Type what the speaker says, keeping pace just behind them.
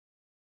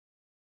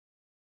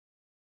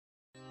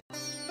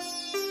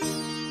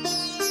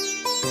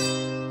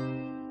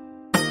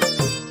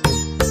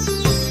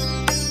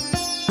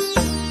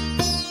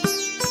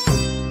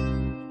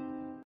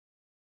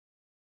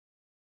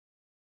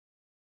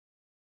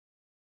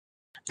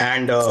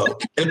And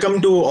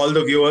welcome to all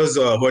the viewers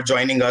who are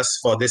joining us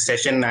for this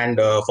session and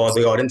for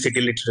the Orange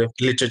City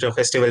Literature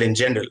Festival in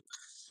general.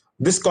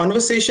 This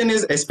conversation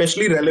is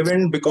especially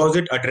relevant because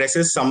it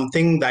addresses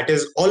something that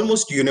is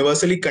almost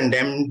universally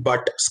condemned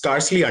but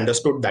scarcely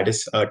understood, that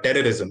is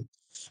terrorism.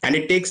 And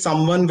it takes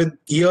someone with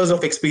years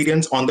of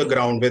experience on the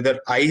ground, with their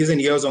eyes and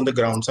ears on the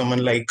ground,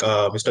 someone like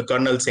Mr.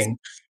 Karnal Singh,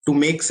 to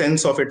make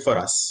sense of it for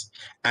us.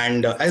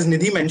 And as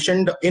Nidhi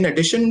mentioned, in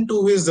addition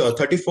to his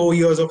 34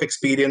 years of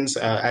experience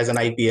as an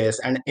IPS,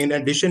 and in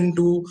addition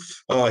to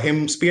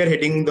him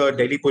spearheading the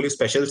Delhi Police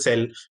Special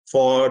Cell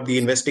for the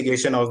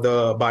investigation of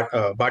the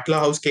Batla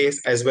House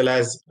case as well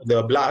as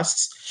the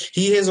blasts,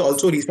 he has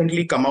also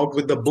recently come out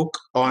with the book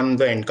on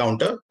the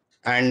encounter.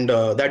 And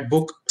that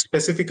book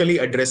specifically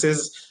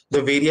addresses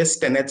the various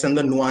tenets and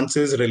the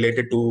nuances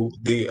related to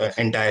the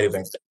entire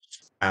event.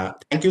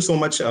 Thank you so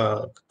much,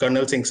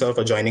 Colonel Singh, sir,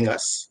 for joining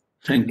us.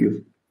 Thank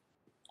you.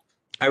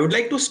 I would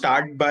like to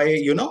start by,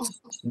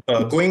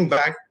 going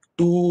back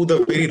to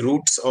the very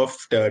roots of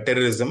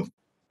terrorism.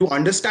 To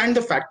understand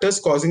the factors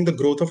causing the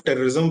growth of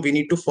terrorism, we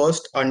need to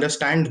first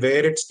understand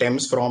where it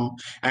stems from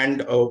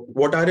and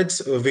what are its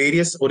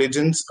various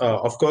origins.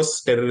 Of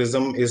course,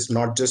 terrorism is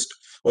not just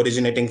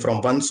originating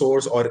from one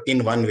source or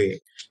in one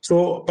way.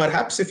 So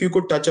perhaps if you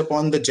could touch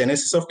upon the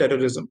genesis of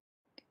terrorism.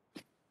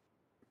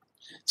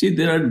 See,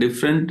 there are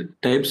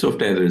different types of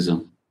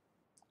terrorism.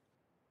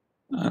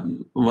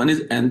 One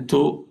is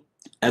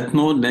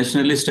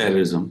ethno-nationalist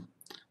terrorism.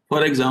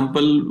 For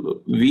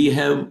example, we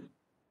have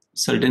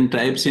certain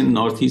tribes in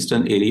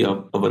northeastern area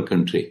of our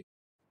country.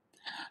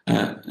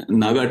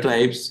 Naga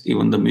tribes,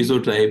 even the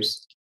Mizo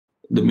tribes.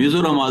 The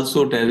Mizoram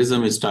also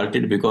terrorism is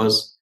started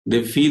because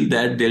they feel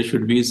that there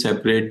should be a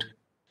separate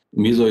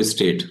Mizo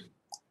state.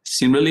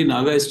 Similarly,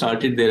 Naga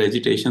started their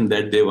agitation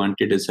that they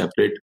wanted a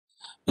separate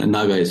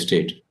Naga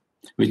state,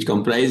 which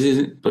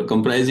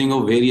comprising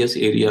of various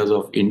areas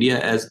of India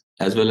as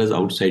well as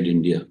outside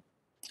India.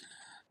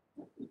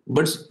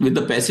 But with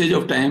the passage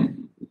of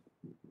time,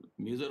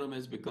 Mizoram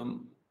has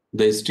become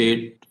the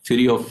state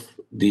free of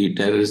the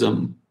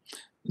terrorism.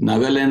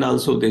 Nagaland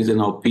also, there is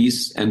now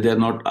peace and they are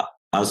not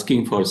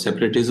asking for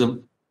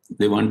separatism.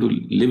 They want to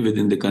live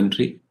within the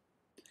country.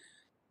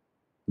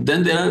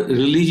 Then there are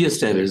religious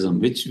terrorism,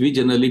 which we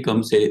generally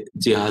say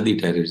jihadi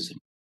terrorism.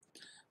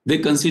 They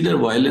consider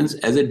violence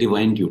as a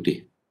divine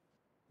duty.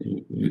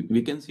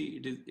 We can see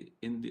it is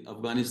in the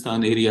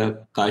Afghanistan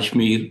area,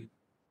 Kashmir,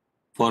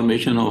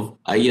 formation of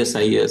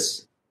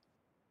ISIS,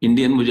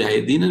 Indian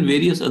Mujahideen and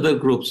various other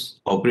groups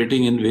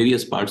operating in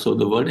various parts of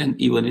the world and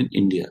even in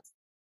India.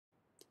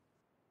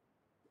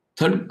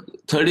 Third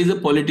is a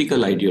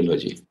political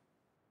ideology.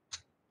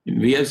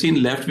 We have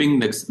seen left-wing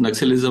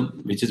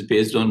Naxalism, which is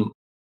based on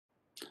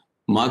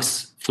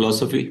Marx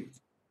philosophy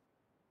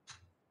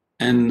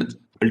and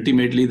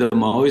ultimately the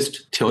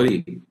Maoist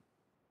theory.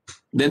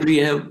 Then we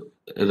have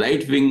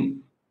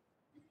right-wing,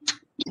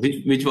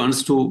 which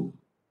wants to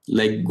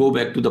go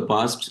back to the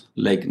past,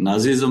 like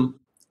Nazism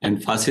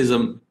and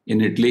fascism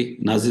in Italy.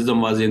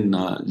 Nazism was in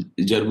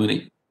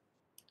Germany.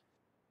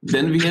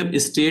 Then we have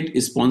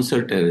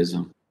state-sponsored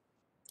terrorism.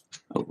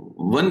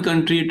 One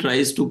country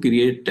tries to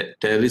create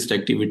terrorist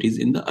activities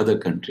in the other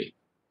country.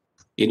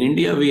 In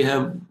India, we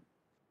have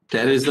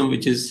terrorism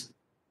which is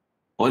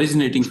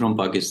originating from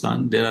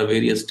Pakistan. There are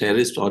various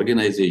terrorist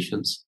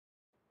organizations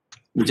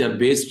which are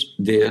based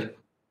there.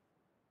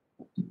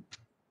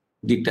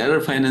 The terror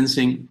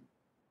financing,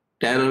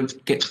 terror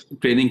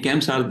training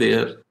camps are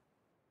there.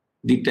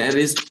 The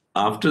terrorists,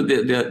 after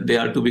they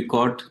are to be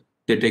caught,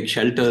 they take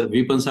shelter,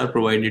 weapons are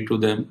provided to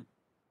them.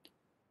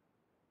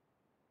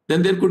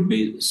 Then there could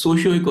be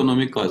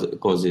socio-economic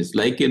causes,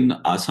 like in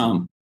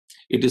Assam.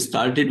 It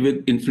started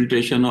with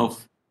infiltration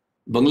of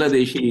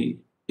Bangladeshi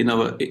in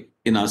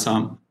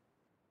Assam.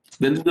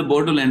 Then the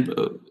borderland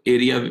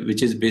area,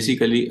 which is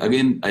basically,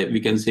 again, we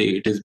can say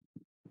it is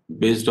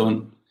based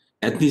on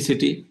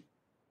ethnicity.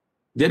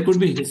 There could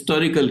be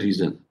historical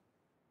reason.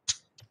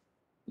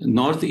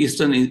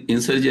 Northeastern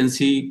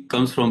insurgency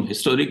comes from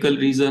historical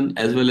reason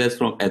as well as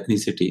from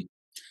ethnicity.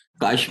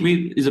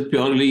 Kashmir is a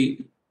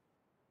purely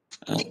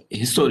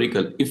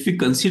historical. If we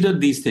consider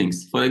these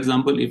things, for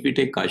example, if we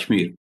take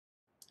Kashmir,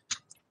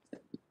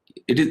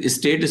 it is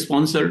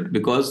state-sponsored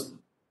because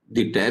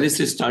the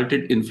terrorists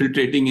started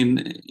infiltrating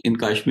in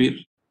Kashmir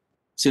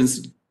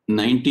since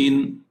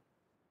 1980s.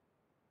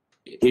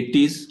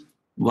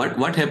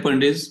 What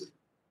happened is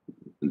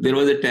there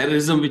was a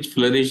terrorism which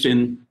flourished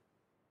in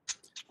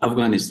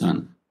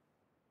Afghanistan.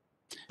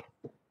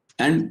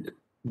 And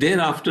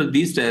thereafter,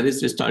 these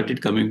terrorists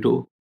started coming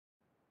to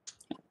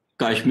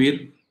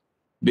Kashmir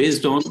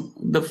based on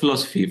the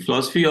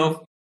philosophy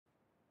of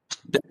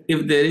that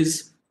if there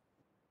is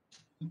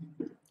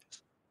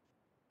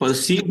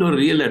perceived or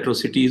real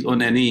atrocities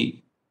on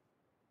any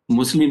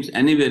Muslims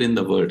anywhere in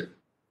the world,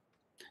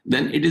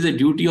 then it is a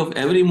duty of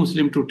every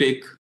Muslim to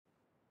take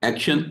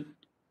action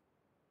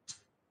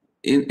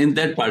in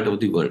that part of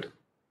the world.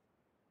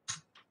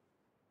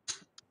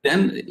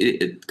 Then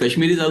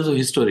Kashmir is also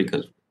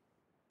historical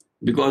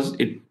because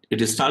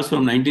It starts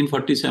from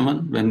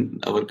 1947 when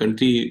our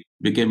country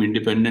became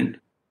independent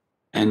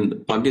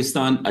and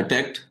Pakistan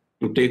attacked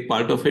to take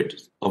part of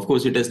it. Of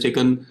course, it has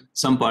taken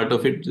some part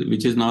of it,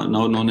 which is now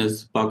known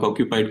as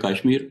Pak-occupied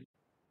Kashmir.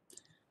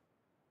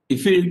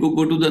 If we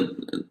go to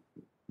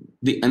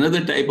the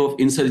another type of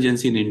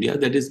insurgency in India,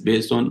 that is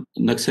based on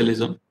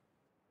Naxalism.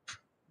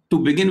 To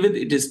begin with,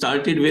 it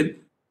started with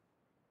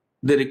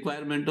the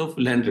requirement of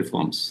land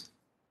reforms.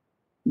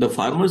 The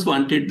farmers who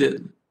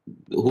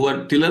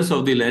are tillers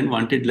of the land,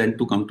 wanted land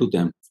to come to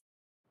them.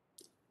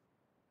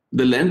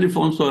 The land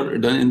reforms were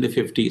done in the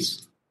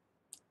 50s.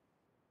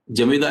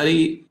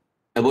 Jamidari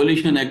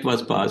Abolition Act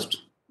was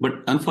passed,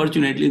 but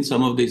unfortunately in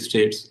some of the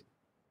states,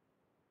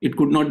 it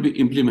could not be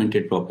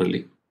implemented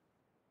properly.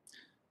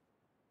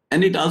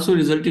 And it also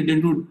resulted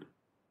into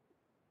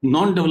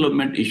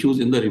non-development issues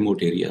in the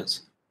remote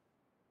areas.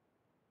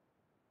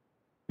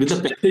 With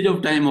the passage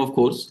of time, of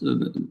course,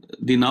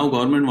 the now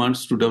government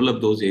wants to develop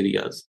those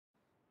areas.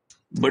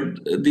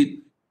 But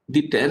the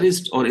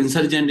terrorist or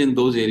insurgent in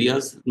those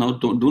areas now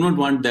do not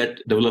want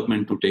that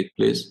development to take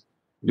place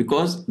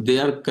because they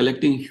are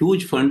collecting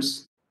huge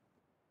funds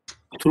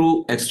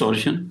through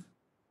extortion.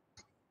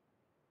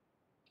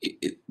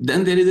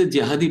 Then there is a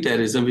jihadi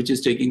terrorism which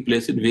is taking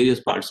place in various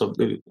parts of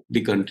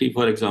the country.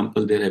 For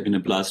example, there have been a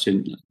blast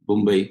in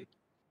Mumbai,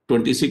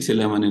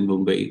 26/11 in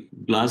Mumbai,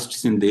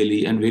 blasts in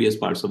Delhi and various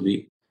parts of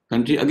the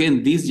country.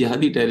 Again, this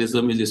jihadi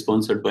terrorism is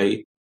sponsored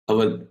by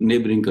our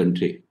neighboring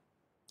country.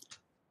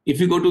 If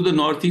you go to the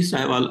Northeast, I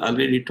have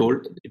already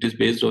told it is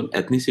based on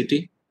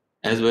ethnicity,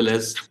 as well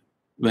as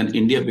when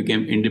India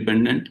became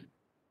independent,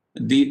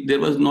 there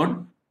was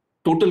not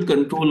total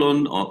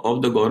control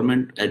of the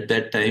government at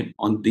that time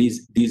on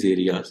these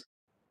areas.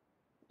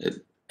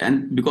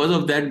 And because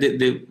of that,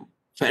 they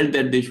felt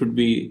that they should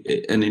be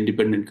an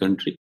independent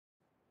country.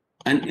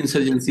 And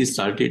insurgency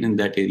started in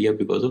that area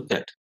because of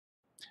that.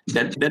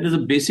 That is a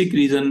basic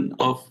reason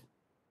of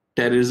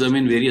terrorism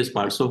in various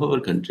parts of our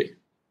country.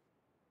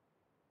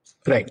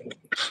 Right.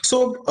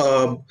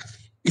 So,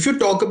 if you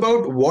talk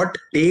about what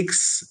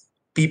takes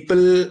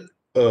people,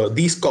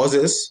 these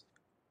causes,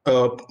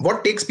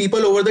 what takes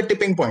people over the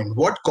tipping point?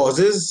 What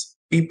causes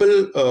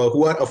people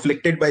who are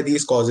afflicted by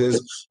these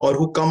causes or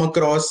who come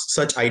across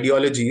such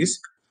ideologies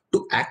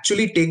to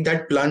actually take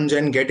that plunge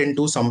and get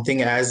into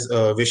something as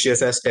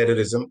vicious as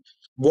terrorism?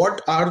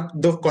 What are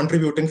the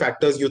contributing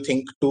factors you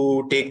think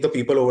to take the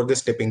people over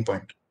this tipping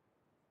point?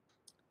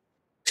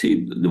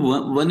 See, the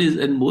one is,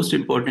 and most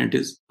important,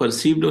 is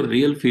perceived or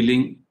real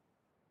feeling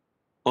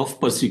of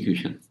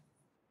persecution.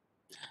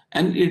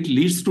 And it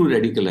leads to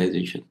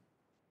radicalization.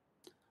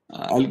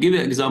 I'll give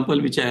an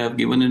example which I have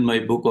given in my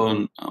book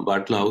on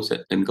Batla House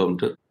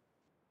encounter.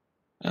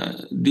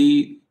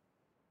 The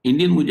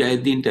Indian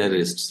Mujahideen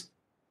terrorists,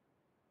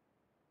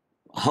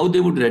 how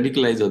they would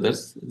radicalize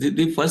others.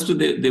 First,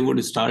 they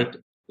would start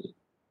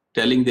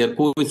telling their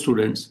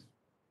co-students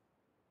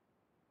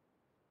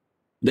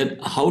that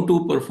how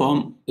to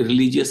perform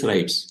religious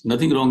rites.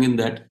 Nothing wrong in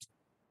that.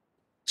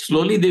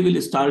 Slowly, they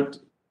will start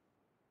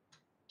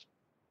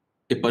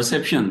a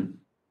perception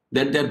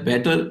that they're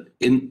better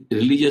in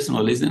religious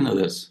knowledge than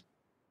others.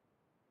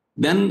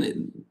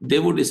 Then they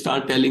would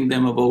start telling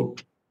them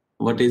about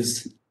what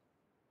is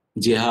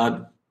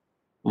jihad,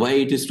 why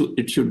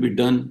it should be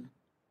done,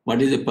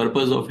 what is the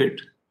purpose of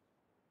it.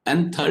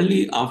 And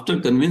thirdly,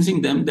 after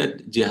convincing them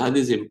that jihad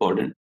is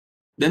important,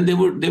 then they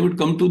would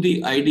come to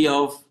the idea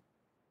of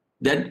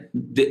that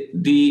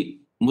the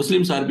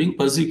Muslims are being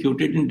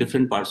persecuted in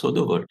different parts of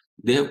the world.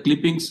 They have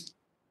clippings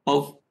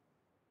of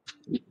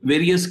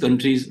various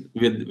countries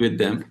with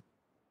them.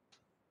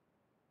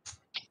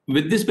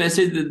 With this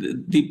passage,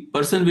 the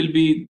person will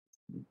be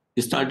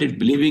started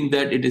believing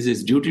that it is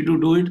his duty to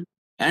do it,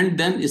 and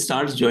then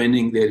starts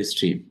joining their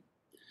stream.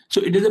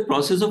 So it is a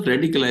process of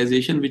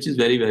radicalization which is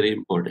very, very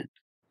important.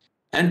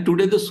 And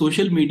today the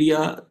social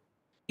media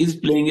is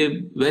playing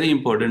a very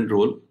important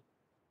role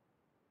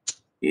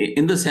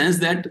in the sense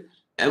that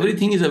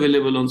everything is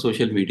available on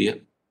social media,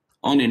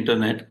 on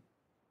internet.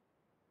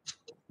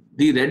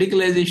 The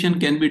radicalization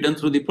can be done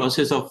through the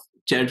process of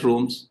chat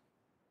rooms,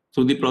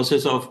 through the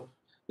process of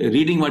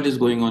reading what is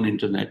going on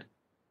internet.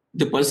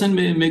 The person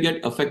may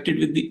get affected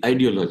with the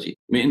ideology,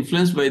 may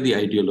influenced by the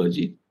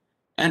ideology,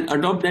 and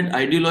adopt that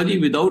ideology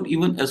without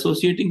even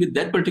associating with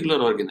that particular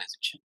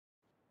organization.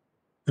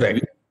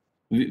 Right.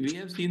 We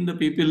have seen the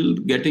people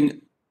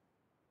getting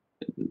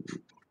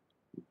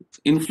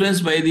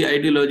influenced by the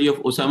ideology of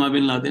Osama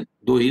bin Laden,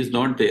 though he is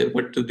not there,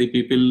 but the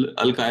people,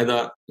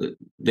 Al-Qaeda,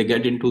 they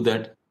get into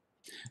that.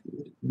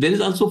 There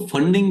is also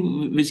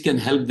funding which can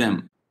help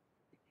them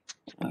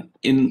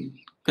in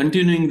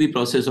continuing the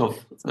process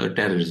of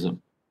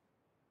terrorism.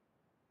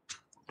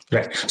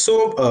 Right.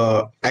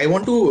 So I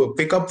want to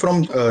pick up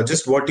from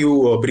just what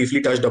you briefly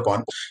touched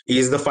upon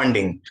is the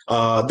funding,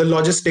 the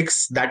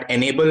logistics that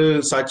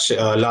enable such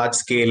large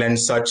scale and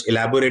such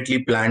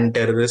elaborately planned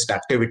terrorist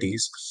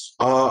activities.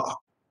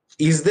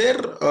 Is there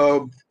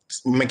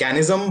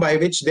mechanism by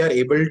which they are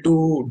able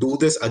to do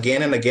this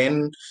again and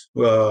again,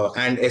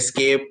 and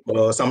escape,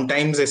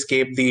 sometimes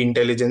escape the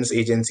intelligence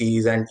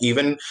agencies, and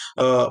even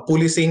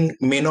policing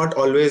may not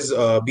always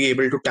be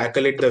able to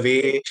tackle it the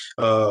way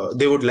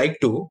they would like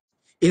to.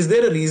 Is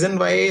there a reason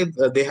why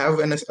they have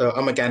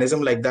a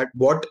mechanism like that?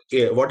 What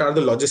are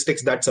the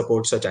logistics that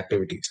support such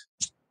activities?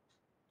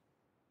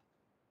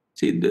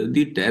 See,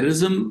 the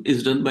terrorism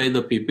is done by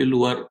the people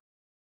who are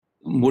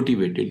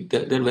motivated.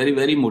 They're very,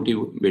 very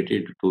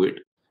motivated to it.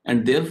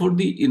 And therefore,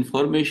 the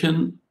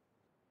information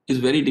is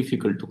very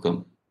difficult to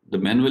come. The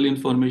manual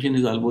information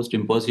is almost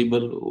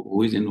impossible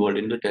who is involved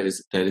in the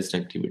terrorist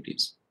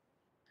activities.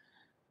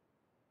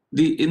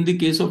 In the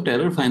case of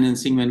terror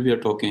financing, when we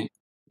are talking,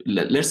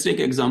 let's take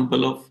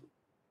example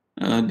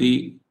of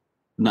the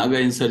Naga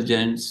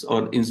insurgents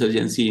or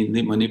insurgency in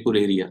the Manipur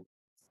area.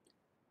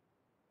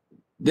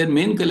 Their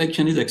main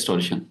collection is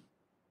extortion.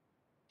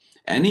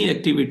 Any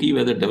activity,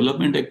 whether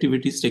development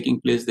activities taking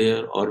place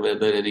there or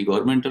whether any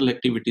governmental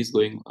activities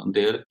going on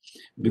there,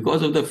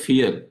 because of the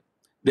fear,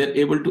 they're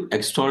able to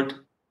extort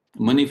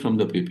money from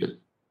the people.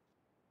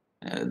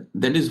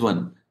 That is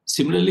one.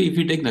 Similarly, if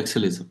we take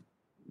Naxalism,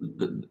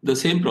 the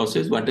same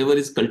process, whatever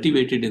is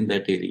cultivated in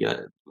that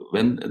area,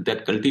 when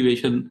that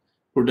cultivation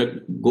product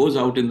goes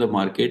out in the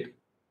market,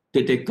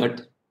 they take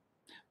cut.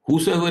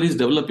 Whosoever is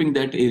developing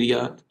that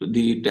area,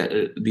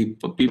 the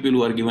people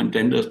who are given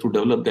tenders to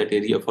develop that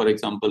area, for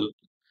example,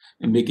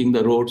 making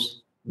the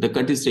roads, the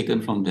cut is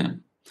taken from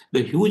them.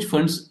 The huge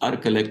funds are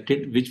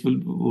collected, which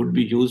would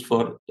be used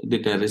for the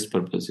terrorist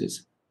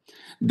purposes.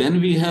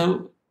 Then we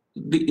have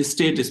the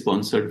state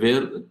sponsored,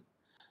 where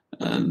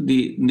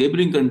the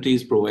neighboring country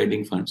is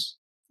providing funds.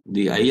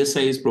 The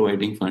ISI is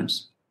providing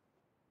funds.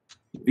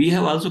 We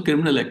have also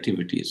criminal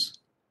activities.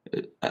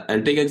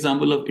 I'll take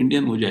example of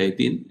Indian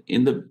Mujahideen.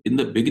 In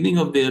the beginning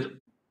of their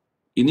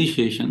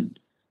initiation,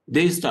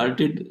 they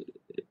started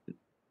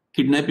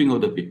kidnapping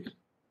of the people.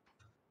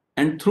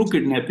 And through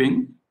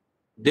kidnapping,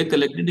 they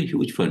collected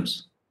huge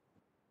funds.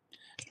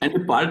 And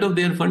a part of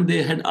their fund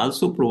they had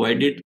also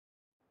provided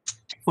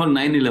for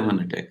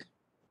 9/11 attack.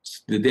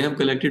 They have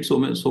collected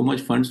so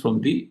much funds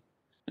from the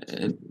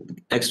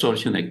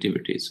extortion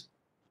activities.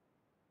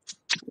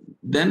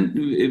 Then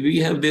we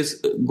have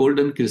this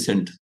golden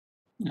crescent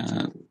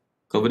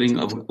covering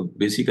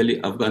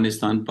basically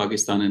Afghanistan,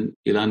 Pakistan, and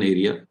Iran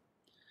area.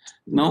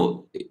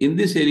 Now, in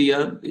this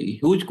area, a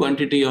huge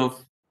quantity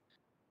of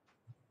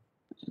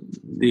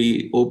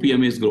the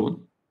opium is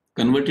grown,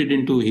 converted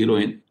into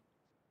heroin,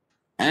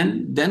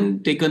 and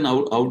then taken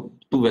out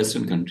to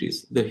Western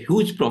countries. The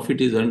huge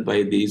profit is earned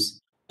by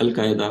these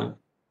Al-Qaeda,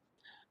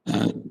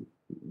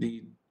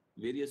 the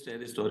various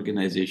terrorist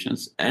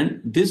organizations,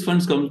 and this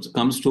funds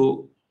comes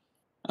to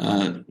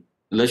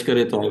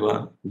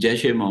Lashkar-e-Taiba,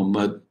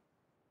 Jaish-e-Mohammed,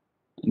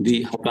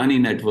 the Haqqani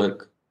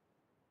network,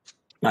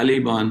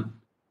 Taliban,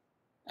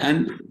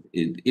 and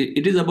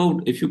it is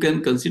about, if you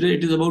can consider,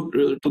 it is about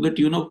to the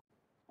tune of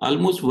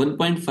almost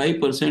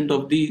 1.5%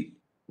 of the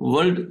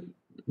world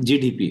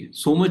GDP.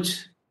 So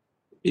much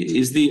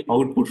is the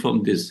output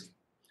from this,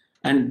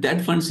 and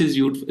that funds is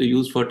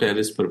used for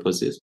terrorist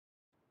purposes.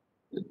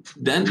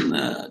 Then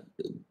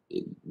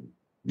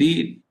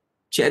the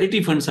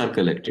charity funds are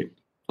collected.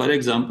 For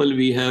example,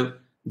 we have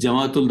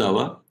Jamaatul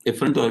Dawa, a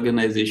front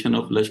organization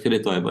of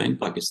Lashkar-e-Taiba in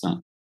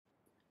Pakistan.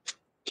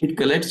 It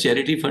collects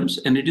charity funds,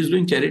 and it is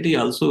doing charity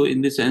also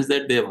in the sense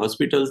that they have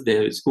hospitals, they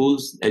have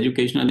schools,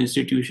 educational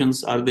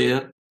institutions are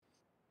there.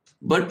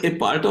 But a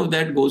part of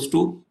that goes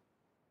to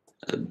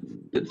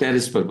the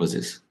terrorist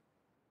purposes.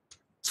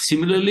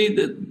 Similarly,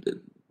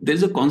 there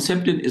is a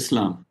concept in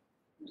Islam.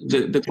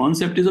 The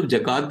concept is of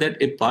zakat,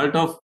 that a part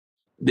of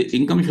the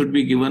income should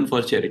be given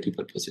for charity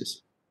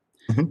purposes.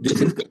 Mm-hmm.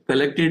 This is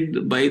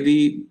collected by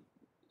the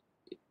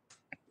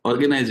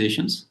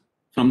organizations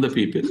from the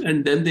people,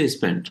 and then they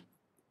spend.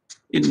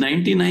 In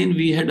 1999,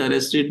 we had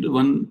arrested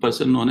one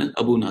person known as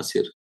Abu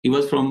Nasir. He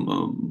was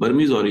from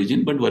Burmese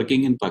origin, but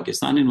working in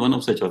Pakistan in one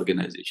of such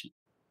organizations.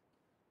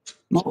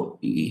 Now,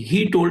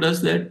 he told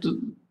us that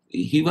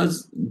he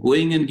was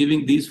going and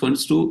giving these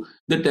funds to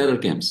the terror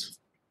camps.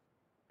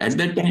 At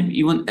that time,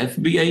 even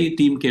FBI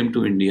team came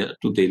to India,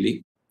 to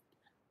Delhi,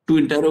 to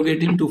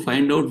interrogate him, to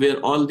find out where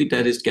all the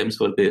terrorist camps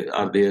are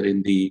there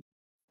in the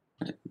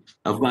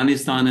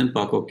Afghanistan and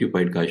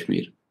Pak-occupied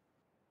Kashmir.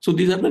 So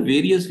these are the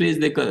various ways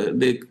they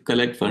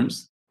collect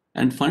funds,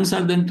 and funds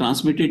are then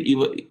transmitted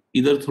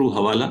either through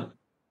Hawala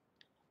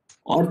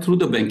or through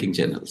the banking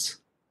channels.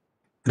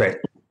 Right.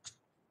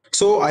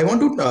 So I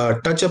want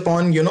to touch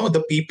upon,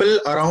 the people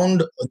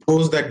around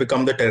those that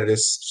become the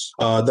terrorists,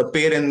 the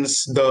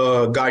parents,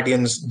 the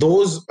guardians,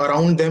 those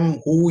around them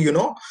who,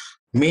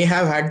 may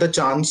have had the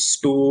chance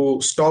to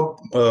stop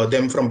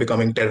them from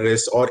becoming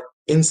terrorists or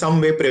in some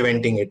way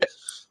preventing it.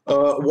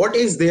 What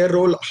is their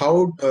role?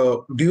 How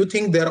do you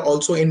think they're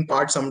also in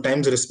part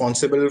sometimes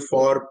responsible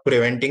for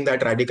preventing that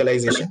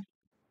radicalization?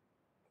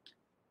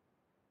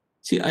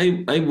 See,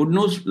 I would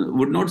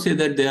not say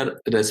that they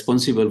are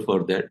responsible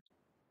for that,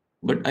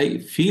 but I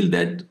feel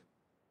that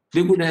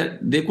they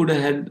could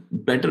have had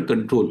better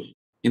control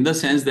in the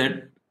sense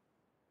that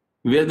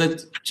where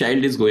the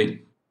child is going.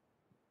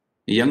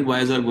 Young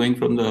boys are going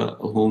from the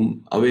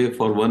home away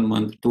for 1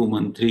 month, 2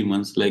 months, 3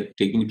 months, like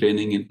taking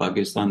training in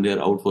Pakistan, they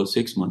are out for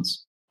 6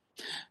 months,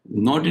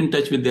 not in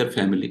touch with their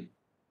family.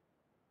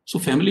 So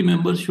family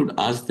members should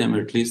ask them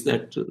at least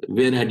that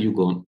where had you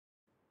gone?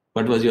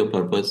 What was your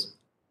purpose?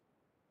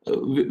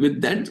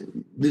 With that,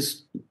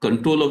 this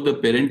control of the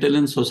parental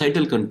and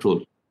societal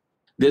control,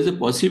 there's a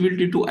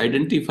possibility to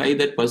identify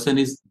that person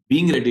is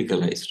being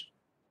radicalized.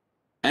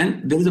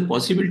 And there is a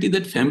possibility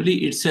that family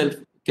itself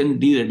can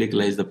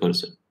de-radicalize the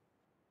person.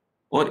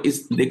 Or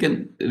they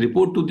can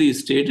report to the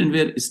state, and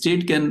where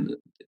state can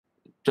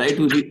try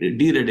to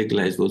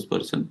de-radicalize those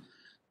persons,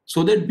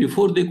 so that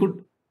before they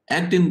could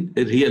act in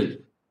real,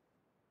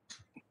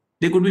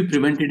 they could be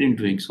prevented in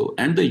doing so.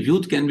 And the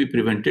youth can be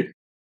prevented.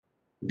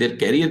 Their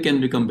career can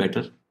become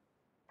better.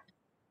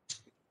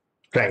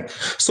 Right.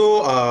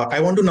 So I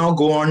want to now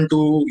go on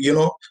to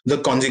the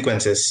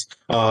consequences.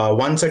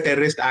 Once a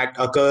terrorist act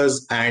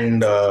occurs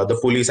and the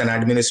police and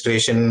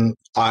administration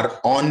are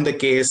on the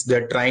case,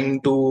 they're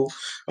trying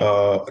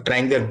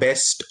their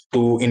best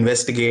to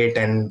investigate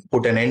and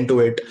put an end to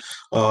it.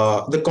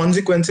 The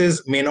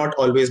consequences may not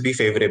always be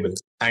favorable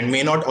and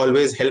may not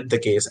always help the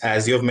case,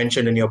 as you have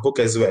mentioned in your book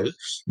as well.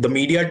 The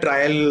media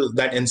trial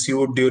that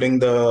ensued during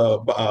the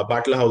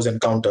Battle House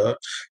encounter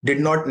did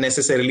not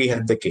necessarily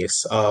help the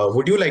case.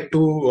 Would you like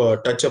to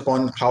touch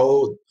upon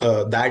how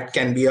that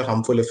can be a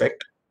harmful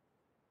effect?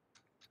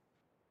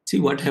 See,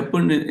 what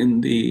happened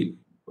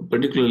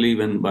particularly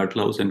when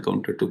Battle House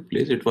encounter took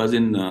place, it was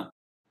in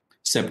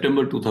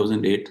September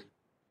 2008.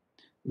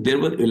 There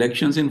were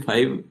elections in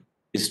 5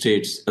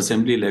 states,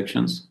 assembly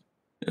elections,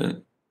 uh,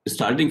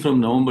 starting from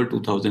November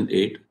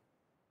 2008,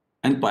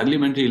 and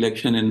parliamentary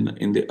election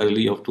in the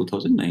early of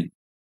 2009.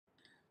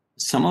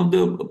 Some of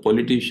the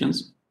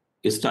politicians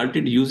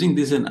started using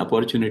this as an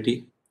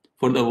opportunity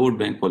for the vote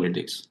bank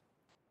politics.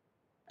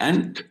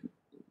 And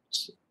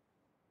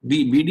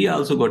the media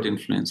also got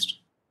influenced.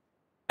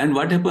 And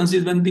what happens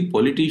is when the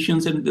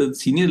politicians and the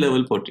senior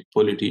level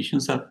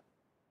politicians are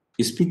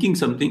speaking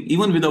something,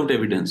 even without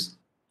evidence,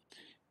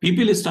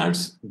 people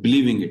starts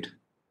believing it.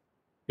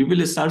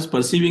 People starts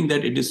perceiving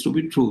that it is to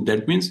be true.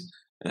 That means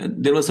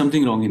there was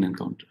something wrong in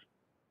encounter.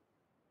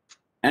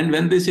 And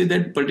when they say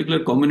that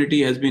particular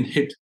community has been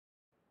hit,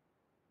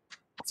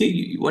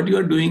 see, what you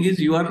are doing is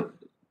you are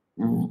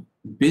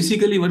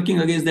basically working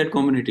against that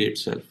community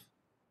itself,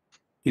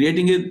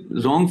 creating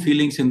wrong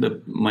feelings in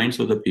the minds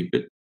of the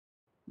people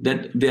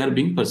that they are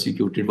being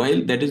persecuted,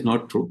 while that is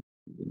not true.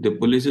 The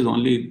police is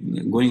only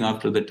going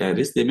after the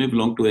terrorists. They may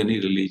belong to any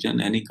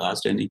religion, any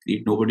caste, any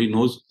creed. Nobody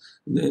knows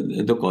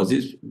the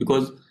causes,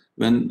 because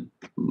when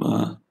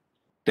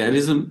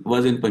terrorism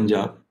was in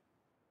Punjab,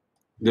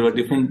 there were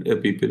different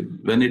people.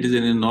 When it is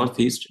in the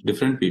northeast,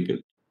 different people.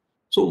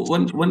 So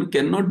one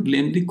cannot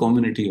blame the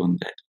community on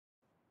that.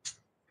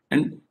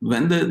 And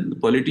when the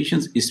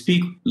politicians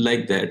speak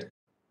like that,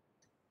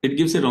 it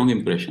gives a wrong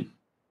impression,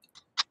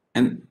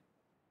 and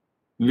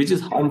which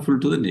is harmful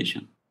to the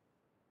nation.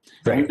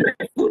 Right.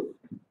 And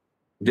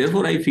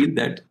therefore, I feel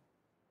that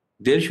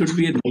there should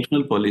be a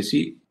national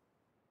policy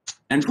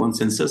and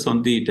consensus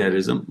on the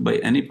terrorism by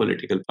any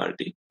political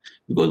party.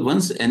 Because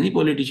once any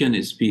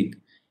politician speak,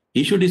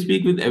 he should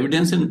speak with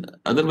evidence, and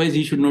otherwise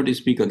he should not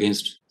speak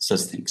against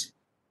such things.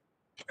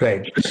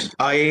 Right.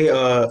 I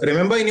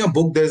remember in your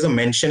book there's a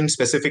mention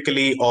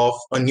specifically of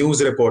a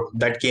news report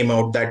that came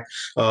out that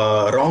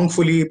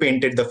wrongfully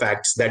painted the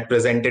facts, that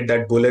presented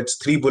that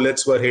 3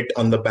 bullets were hit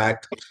on the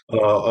back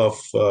of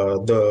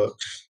the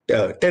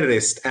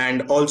terrorist,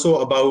 and also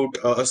about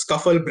a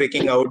scuffle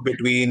breaking out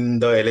between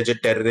the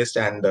alleged terrorist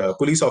and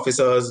police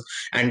officers,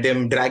 and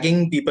them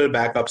dragging people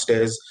back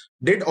upstairs.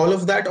 Did all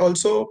of that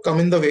also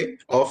come in the way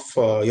of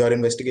your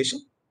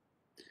investigation?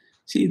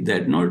 See,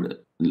 that not.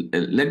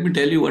 Let me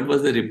tell you what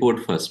was the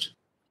report first.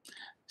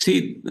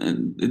 See,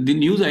 the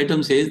news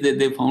item says that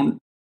they found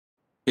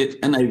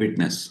an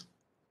eyewitness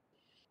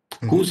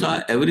who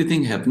saw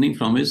everything happening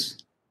from his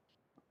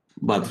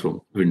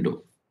bathroom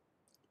window.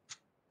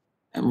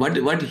 And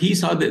what he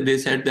saw, they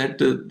said that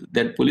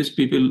that police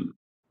people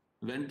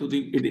went to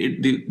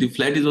the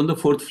flat is on the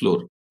 4th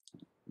floor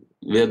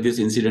where this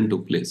incident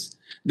took place.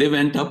 They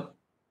went up,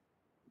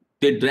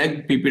 they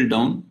dragged people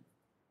down,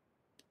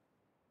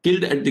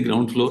 killed at the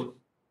ground floor.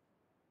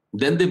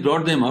 Then they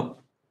brought them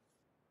up,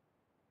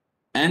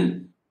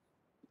 and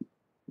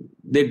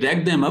they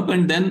dragged them up,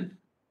 and then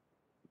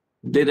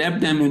they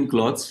wrapped them in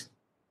cloths,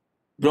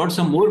 brought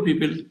some more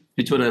people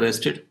which were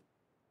arrested.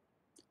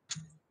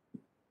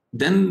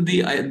 Then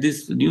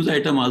this news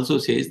item also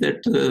says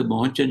that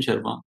Mohan Chand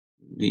Sharma,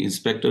 the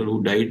inspector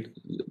who died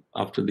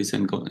after this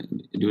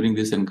during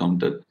this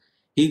encounter,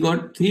 he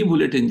got 3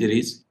 bullet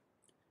injuries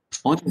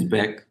on his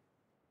back,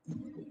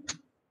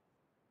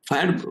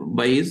 fired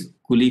by his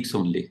colleagues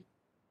only.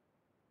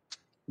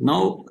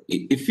 Now,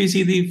 if we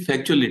see the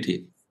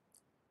factuality,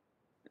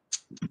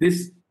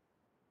 this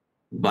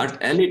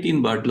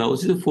L18 Batla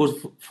House is a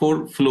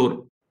 4th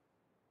floor.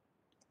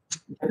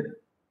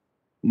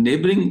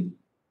 Neighboring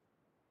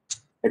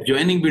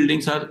Adjoining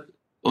buildings are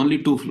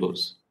only 2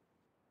 floors.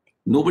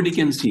 Nobody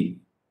can see.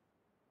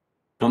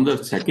 From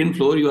the second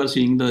floor, you are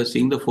seeing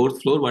the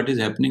fourth floor, what is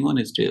happening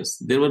on stairs.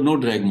 There were no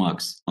drag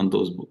marks on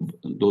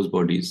those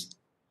bodies.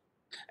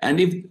 And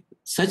if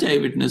such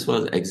eyewitness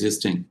was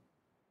existing,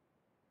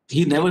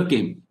 he never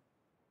came.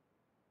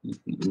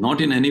 Not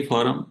in any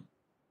forum,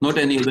 not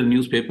any other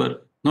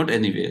newspaper, not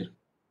anywhere.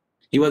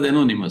 He was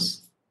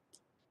anonymous.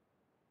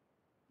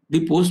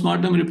 The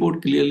postmortem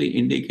report clearly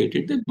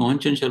indicated that Mohan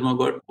Chand Sharma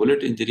got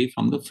bullet injury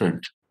from the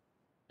front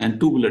and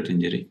 2 bullet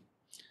injury.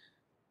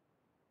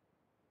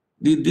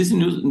 This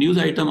news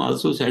item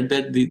also said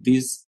that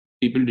these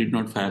people did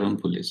not fire on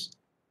police.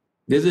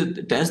 There's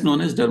a test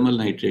known as dermal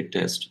nitrate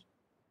test.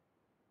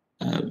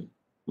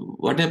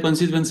 What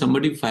happens is when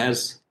somebody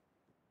fires,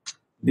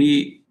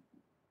 the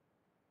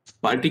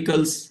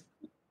particles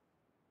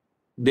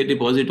they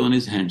deposit on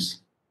his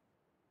hands,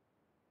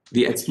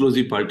 the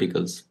explosive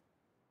particles.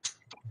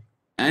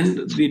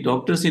 And the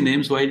doctors in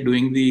Ames, while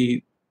doing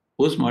the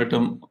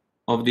postmortem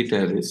of the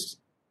terrorists,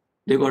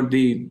 they got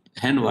the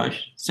hand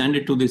wash, sent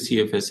it to the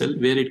CFSL,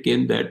 where it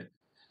came that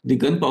the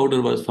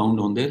gunpowder was found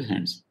on their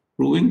hands,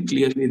 proving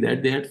clearly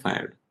that they had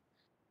fired.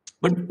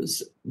 But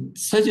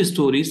such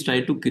stories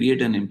try to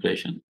create an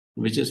impression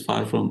which is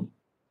far from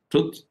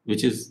truth,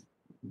 which is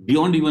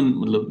beyond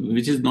even,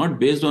 which is not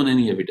based on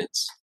any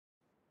evidence.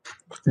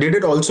 Did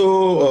it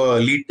also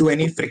lead to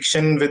any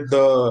friction with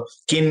the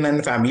kin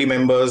and family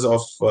members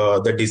of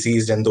the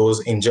deceased and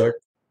those injured?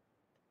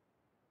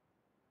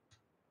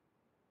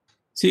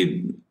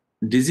 See,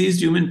 deceased,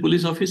 you mean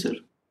police officer?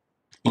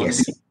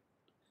 Yes.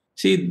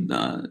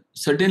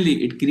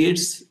 Certainly it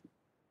creates,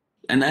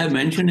 and I have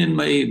mentioned in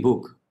my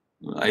book,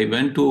 I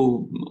went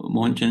to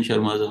Mohan Chand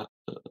Sharma's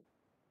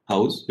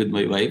house with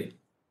my wife.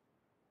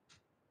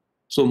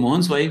 So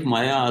Mohan's wife,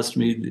 Maya, asked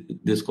me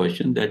this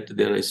question, that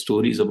there are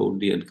stories about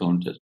the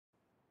encounter,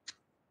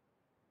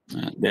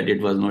 that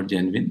it was not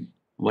genuine.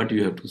 What do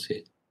you have to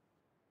say?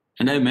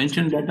 And I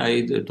mentioned that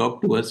I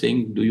talked to her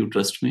saying, do you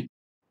trust me?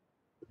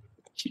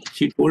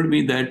 She told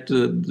me that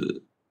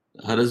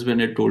her husband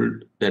had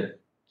told that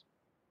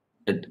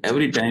at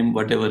every time,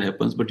 whatever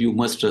happens, but you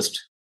must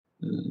trust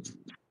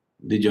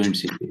the joint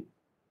CP.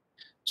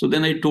 So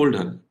then I told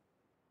her,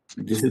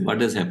 this is what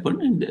has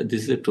happened and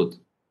this is the truth.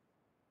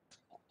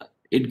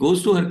 It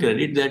goes to her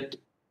credit that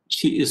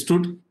she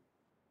stood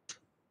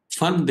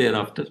firm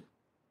thereafter.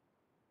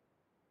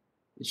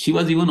 She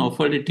was even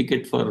offered a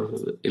ticket for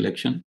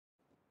election.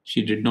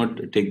 She did not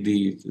take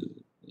the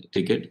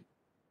ticket.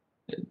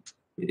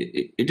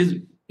 It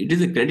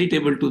is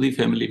creditable to the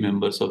family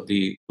members of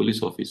the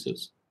police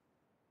officers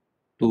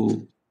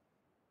to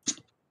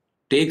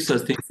take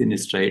such things in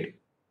stride.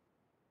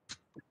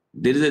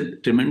 There is a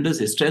tremendous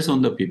stress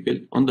on the people,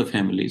 on the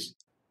families,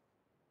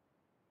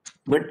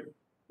 but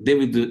they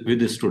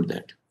withstood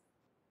that.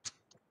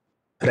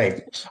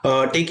 Right.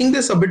 Taking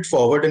this a bit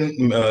forward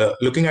and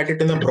looking at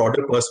it in a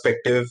broader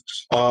perspective,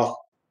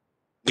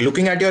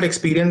 looking at your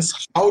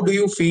experience, how do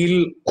you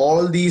feel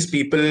all these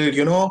people,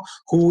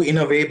 who in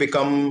a way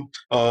become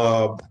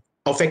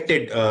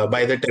affected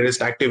by the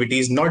terrorist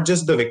activities, not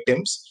just the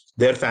victims,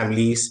 their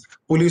families,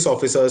 police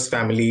officers'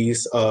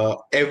 families,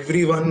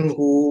 everyone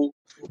who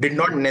did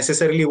not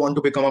necessarily want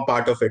to become a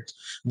part of it.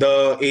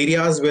 The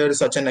areas where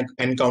such an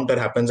encounter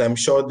happens, I'm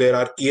sure there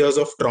are years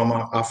of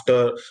trauma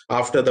after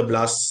the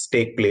blasts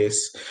take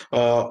place.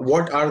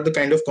 What are the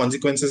kind of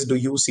consequences do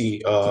you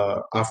see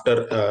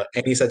after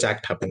any such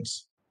act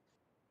happens?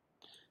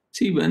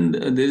 See, when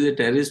there is a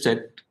terrorist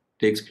act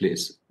takes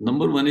place,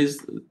 number one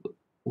is,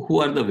 who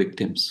are the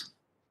victims?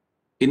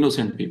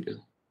 Innocent people.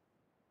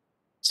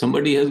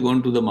 Somebody has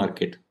gone to the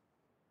market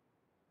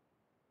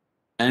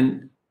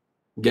and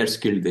gets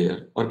killed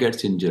there or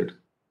gets injured.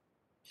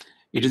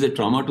 It is a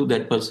trauma to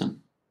that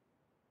person,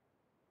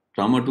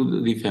 trauma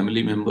to the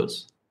family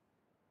members,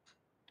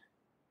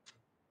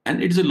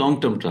 and it is a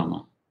long-term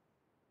trauma.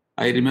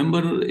 I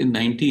remember in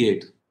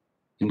 98,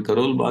 in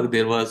Karol Bagh,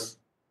 there was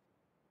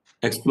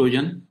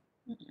explosion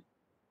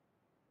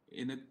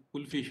in a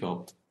kulfi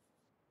shop.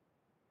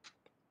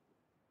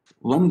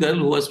 One girl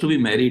who was to be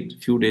married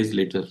few days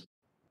later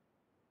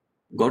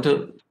got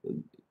her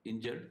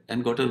injured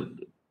and got her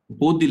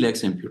both the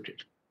legs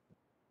amputated.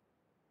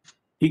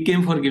 He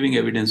came for giving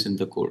evidence in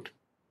the court.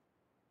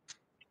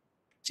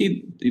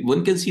 See,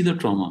 one can see the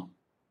trauma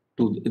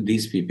to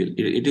these people.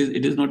 It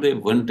is not a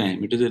one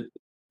time. It is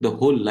the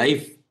whole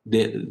life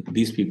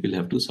these people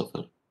have to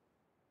suffer.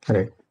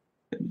 Right.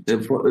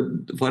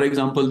 For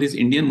example, this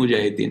Indian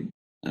Mujahideen,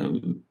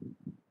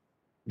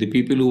 the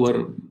people who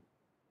were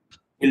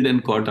killed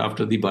and caught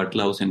after the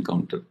Batla House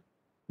encounter,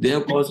 they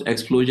have caused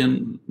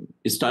explosion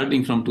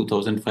starting from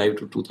 2005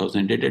 to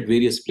 2008 at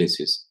various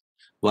places.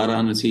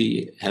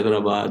 Varanasi,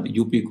 Hyderabad,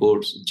 UP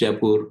courts,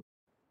 Jaipur,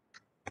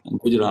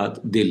 Gujarat,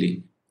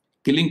 Delhi,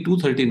 killing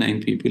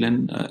 239 people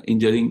and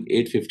injuring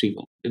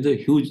 851. It's a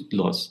huge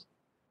loss.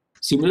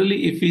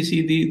 Similarly, if we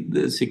see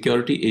the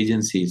security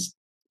agencies,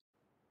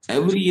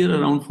 every year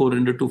around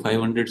 400 to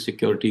 500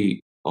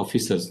 security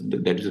officers,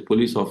 that is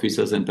police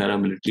officers and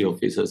paramilitary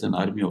officers and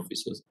army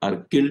officers, are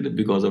killed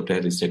because of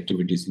terrorist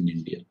activities in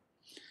India.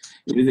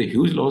 It is a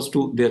huge loss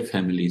to their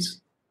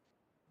families.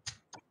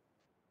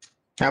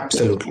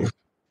 Absolutely.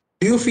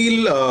 Do you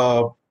feel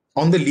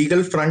on the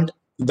legal front,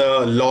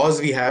 the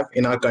laws we have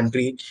in our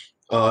country,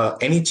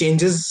 any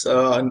changes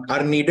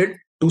are needed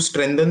to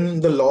strengthen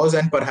the laws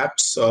and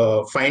perhaps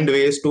find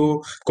ways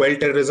to quell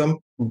terrorism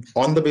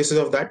on the basis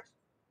of that?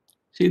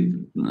 See,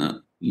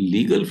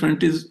 legal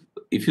front is,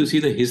 if you see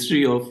the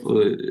history of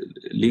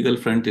legal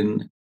front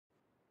in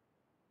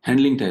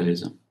handling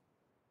terrorism,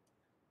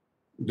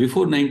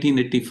 before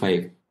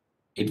 1985,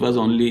 it was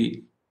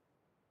only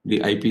the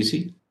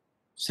IPC,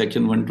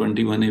 Section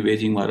 121, a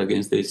waging war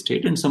against the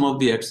state, and some of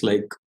the acts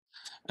like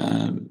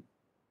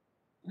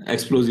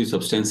Explosive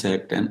Substance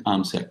Act and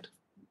Arms Act.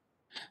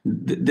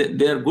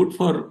 They are good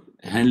for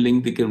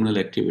handling the criminal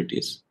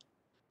activities.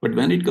 But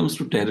when it comes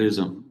to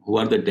terrorism, who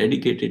are the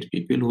dedicated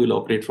people who will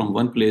operate from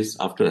one place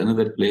after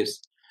another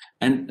place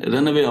and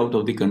run away out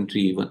of the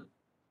country even,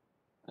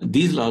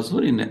 these laws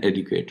were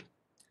inadequate.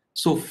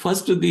 So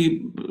first the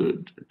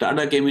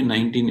Tada came in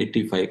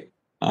 1985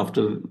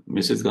 after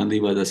Mrs. Gandhi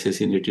was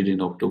assassinated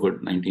in October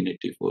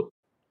 1984.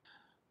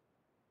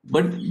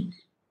 But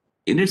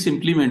in its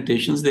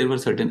implementations, there were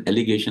certain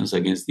allegations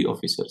against the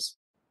officers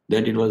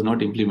that it was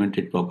not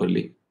implemented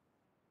properly.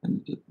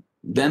 And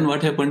then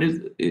what happened is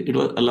it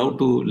was allowed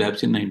to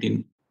lapse in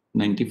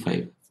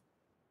 1995.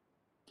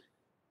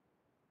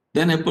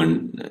 Then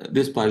happened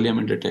this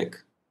parliament attack.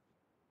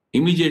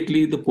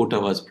 Immediately the POTA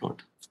was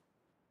brought.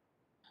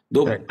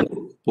 Though Right.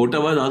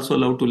 POTA was also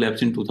allowed to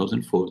lapse in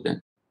 2004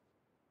 then.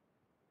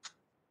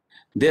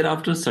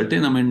 Thereafter,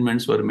 certain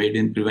amendments were made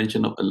in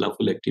Prevention of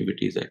Unlawful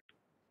Activities Act.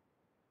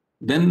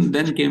 Then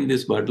came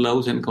this Batla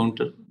House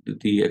encounter,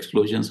 the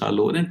explosions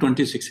all over, in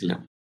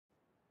 2611.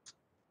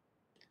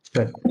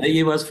 Right.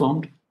 IA was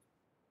formed.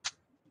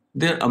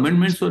 Their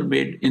amendments were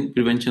made in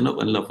Prevention of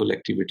Unlawful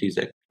Activities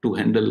Act to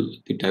handle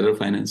the terror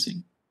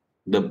financing,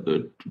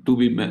 to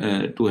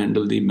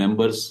handle the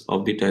members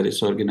of the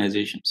terrorist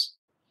organizations,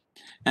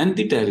 and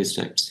the terrorist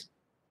acts.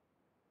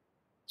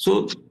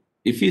 So,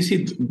 if you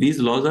see, these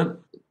laws are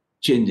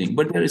changing,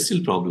 but there are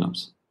still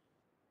problems.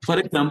 For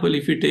example,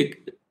 if you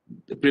take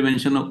the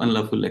Prevention of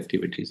Unlawful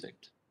Activities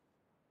Act,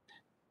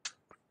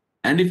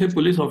 and if a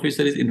police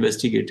officer is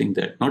investigating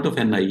that, not of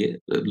NIA,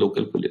 the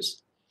local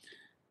police,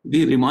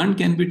 the remand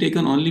can be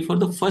taken only for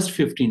the first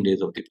 15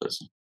 days of the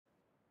person.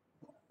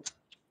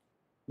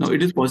 Now,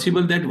 it is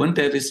possible that one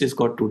terrorist is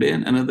caught today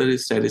and another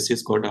terrorist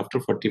is caught after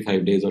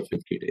 45 days or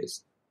 50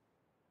 days.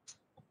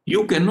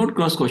 You cannot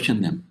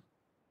cross-question them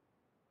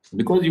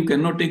because you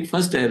cannot take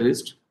first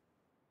terrorist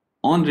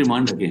on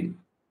remand again.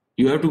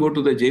 You have to go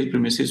to the jail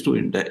premises to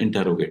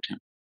interrogate him.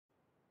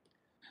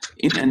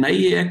 In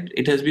NIA Act,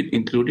 it has been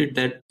included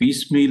that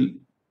piecemeal,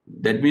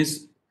 that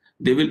means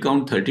they will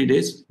count 30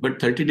 days,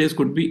 but 30 days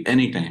could be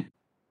any time.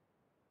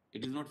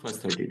 It is not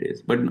first 30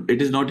 days, but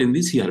it is not in the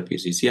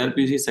CRPC.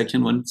 CRPC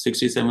section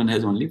 167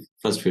 has only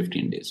first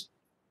 15 days.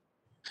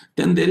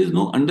 Then there is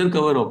no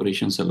undercover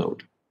operations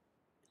allowed.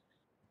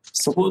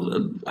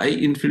 Suppose I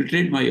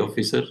infiltrate my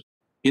officer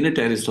in a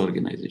terrorist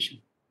organization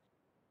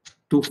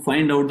to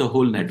find out the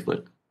whole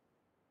network.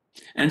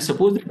 And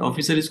suppose that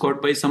officer is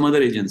caught by some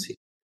other agency.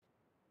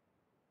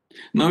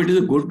 Now it is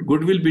a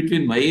goodwill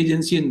between my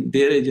agency and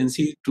their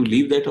agency to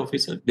leave that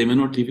officer. They may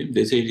not leave him.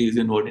 They say he is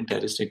involved in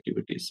terrorist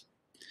activities.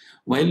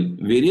 While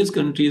various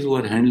countries who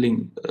are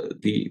handling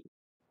the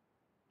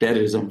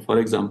terrorism, for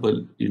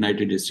example,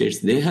 United States,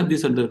 they have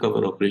these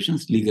undercover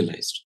operations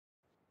legalized.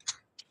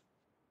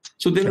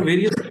 So there are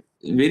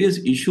various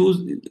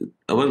issues.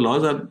 Our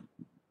laws are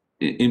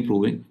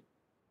improving,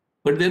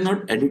 but they're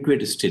not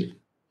adequate still.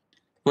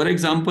 For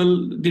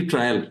example, the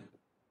trial.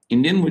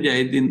 Indian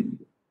Mujahideen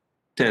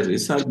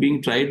terrorists are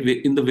being tried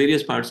in the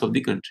various parts of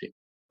the country.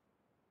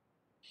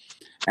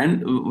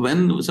 And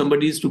when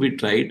somebody is to be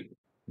tried,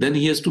 then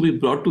he has to be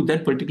brought to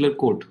that particular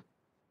court.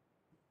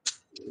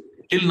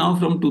 Till now,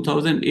 from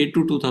 2008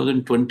 to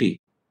 2020,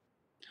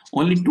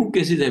 only 2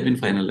 cases have been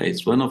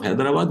finalized, one of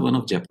Hyderabad, one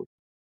of Jaipur.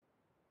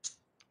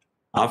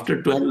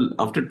 After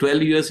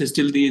 12 years,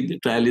 still the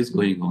trial is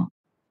going on.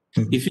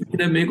 If you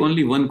can make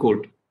only one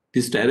court,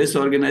 this terrorist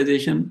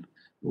organization,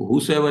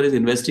 whosoever is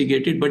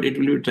investigated, but it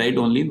will be tried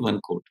only in one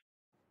court,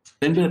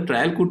 then the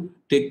trial could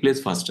take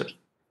place faster.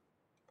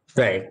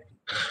 Right.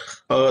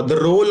 The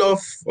role of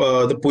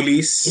the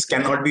police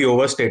cannot be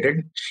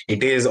overstated.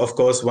 It is, of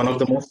course, one of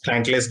the most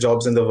thankless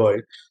jobs in the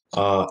world.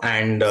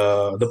 And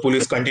the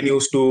police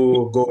continues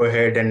to go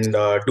ahead and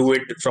do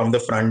it from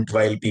the front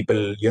while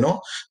people,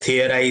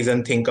 theorize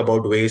and think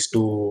about ways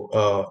to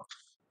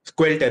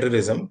quell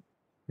terrorism.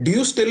 Do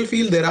you still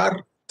feel there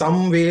are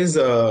some ways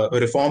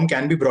reform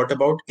can be brought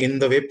about in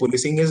the way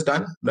policing is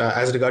done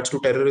as regards to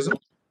terrorism?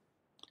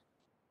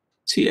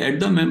 See, at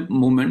the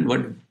moment,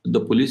 what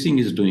the policing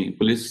is doing,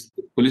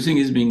 policing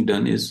is being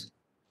done is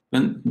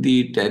when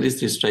the terrorist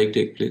strike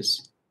takes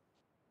place,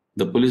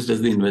 the police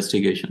does the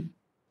investigation,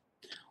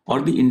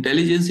 or the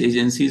intelligence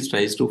agencies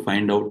tries to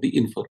find out the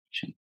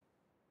information.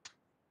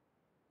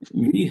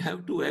 We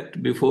have to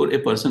act before a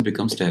person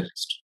becomes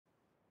terrorist.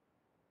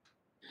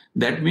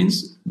 That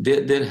means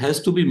there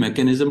has to be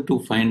mechanism to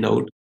find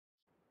out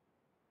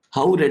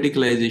how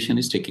radicalization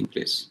is taking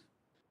place.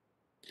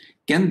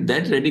 Can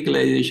that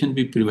radicalization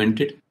be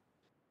prevented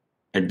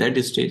at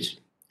that stage?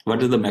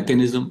 What is the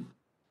mechanism?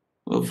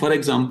 For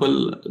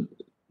example,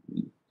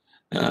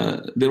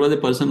 there was a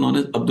person known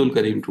as Abdul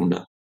Karim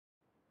Tunda.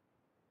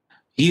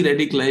 He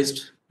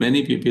radicalized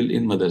many people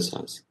in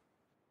madrasas.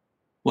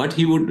 What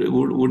he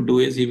would do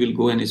is he will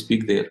go and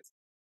speak there,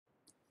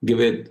 give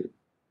a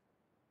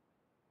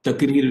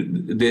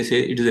takrir, they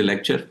say it is a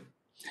lecture,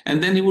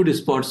 and then he would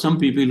spot some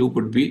people who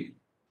could be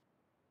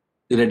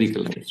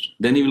radicalized.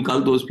 Then he will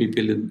call those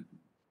people in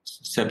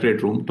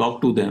separate room,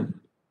 talk to them.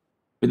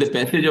 With the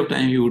passage of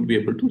time, he would be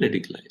able to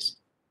radicalize.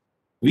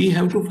 We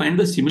have to find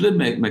a similar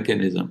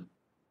mechanism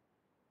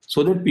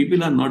so that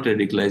people are not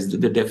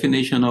radicalized. The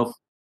definition of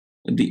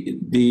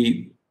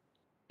the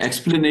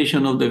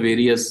explanation of the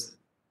various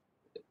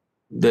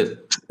the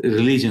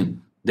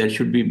religion that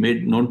should be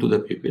made known to the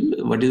people.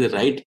 What is the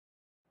right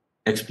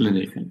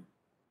explanation?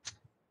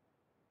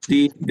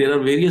 There are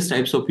various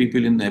types of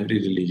people in every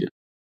religion.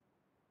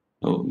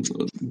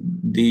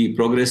 The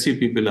progressive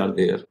people are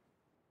there,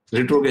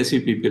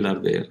 retrogressive people are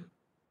there.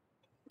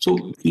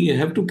 So we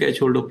have to catch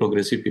hold of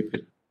progressive people.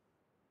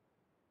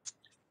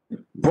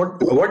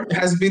 What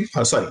has been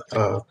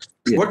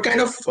what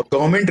kind of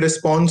government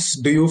response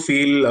do you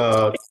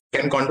feel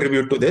can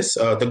contribute to this?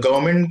 The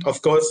government,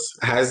 of course,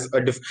 has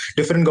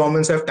different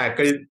governments have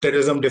tackled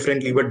terrorism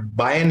differently, but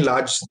by and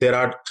large, there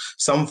are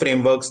some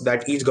frameworks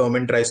that each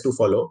government tries to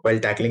follow while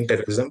tackling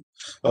terrorism.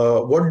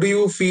 What do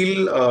you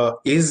feel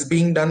is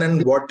being done,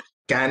 and what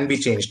can be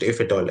changed, if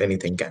at all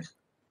anything can?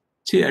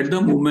 See, at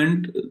the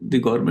moment, the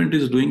government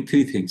is doing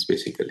three things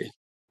basically.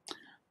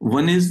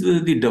 One is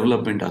the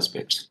development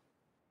aspects.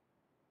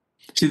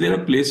 See, there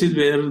are places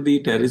where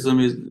the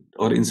terrorism is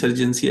or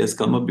insurgency has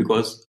come up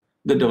because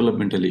the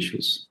developmental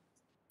issues.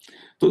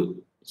 So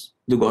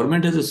the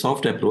government has a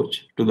soft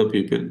approach to the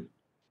people,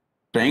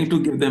 trying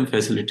to give them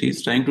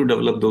facilities, trying to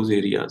develop those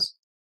areas,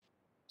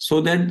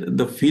 so that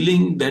the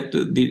feeling that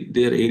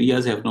their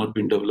areas have not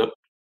been developed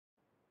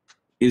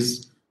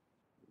is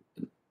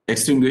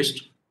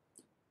extinguished.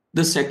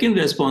 The second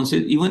response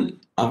is even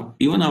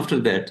after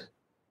that,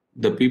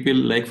 the people,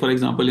 like for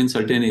example, in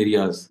certain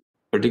areas,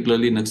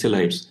 particularly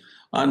Naxalites,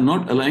 are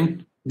not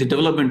allowing the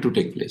development to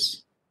take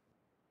place.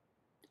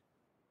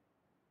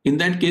 In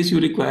that case, you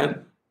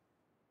require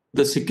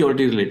the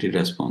security related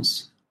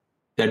response.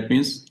 That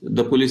means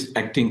the police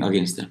acting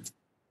against them.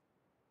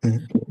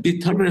 Mm-hmm. The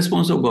third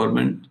response of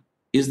government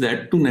is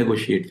that to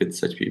negotiate with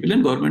such people,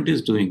 and government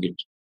is doing it.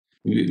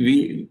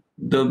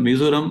 The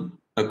Mizoram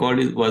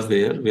Accord was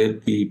there, where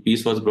the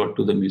peace was brought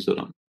to the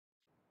Mizoram.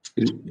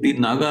 The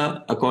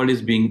Naga Accord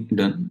is being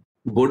done.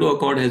 Bodo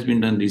Accord has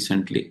been done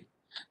recently.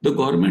 The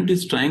government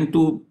is trying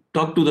to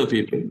talk to the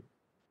people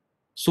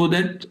so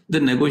that the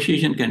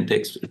negotiation can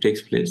takes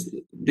place.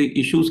 The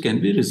issues can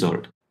be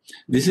resolved.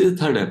 This is the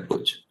third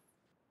approach.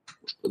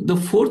 The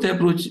fourth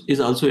approach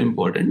is also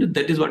important.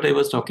 That is what I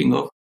was talking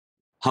of.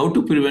 How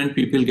to prevent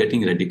people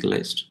getting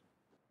radicalized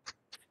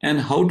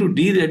and how to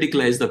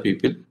de-radicalize the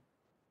people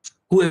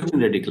who have been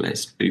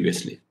radicalized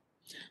previously.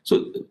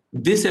 So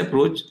this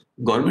approach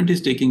government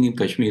is taking in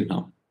Kashmir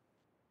now.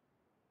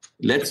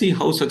 Let's see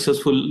how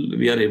successful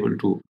we are able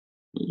to,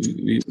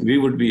 we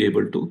would be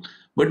able to.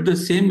 But the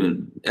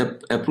same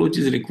approach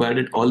is required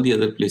at all the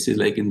other places,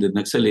 like in the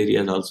Naxal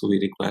areas also we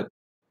require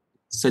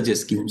such a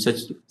scheme,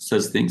 such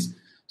things,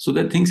 so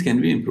that things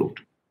can be improved.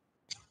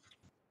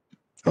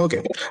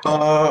 Okay.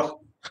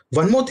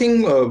 One more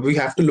thing we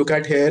have to look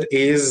at here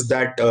is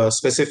that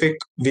specific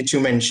which you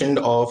mentioned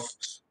of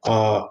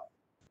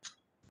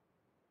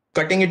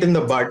cutting it in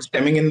the bud,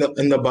 stemming in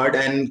the bud,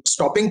 and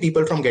stopping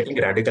people from getting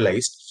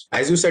radicalized.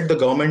 As you said, the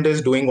government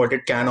is doing what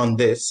it can on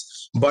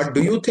this. But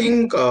do you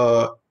think,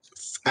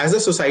 as a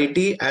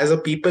society, as a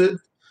people,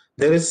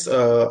 there is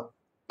a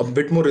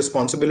bit more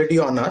responsibility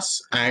on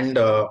us and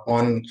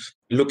on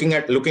looking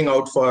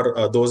out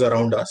for those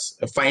around us,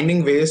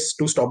 finding ways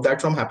to stop that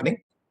from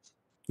happening?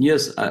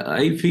 Yes,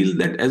 I feel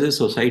that as a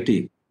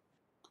society,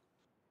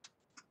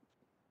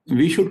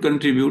 we should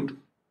contribute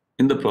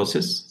in the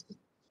process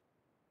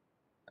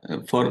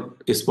for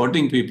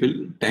spotting people,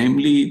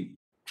 timely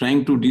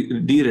trying to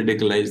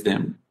de-radicalize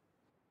them,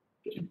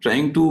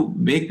 trying to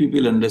make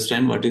people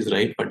understand what is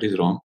right, what is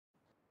wrong.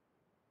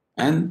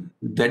 And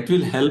that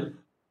will help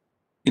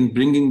in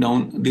bringing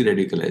down the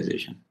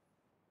radicalization.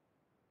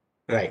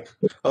 Right.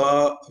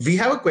 We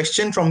have a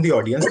question from the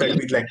audience that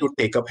we'd like to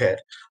take up here.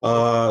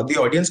 The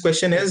audience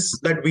question is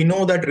that we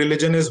know that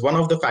religion is one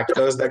of the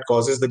factors that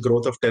causes the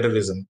growth of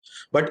terrorism,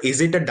 but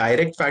is it a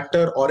direct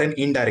factor or an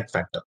indirect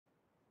factor?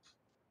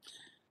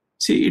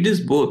 See, it is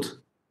both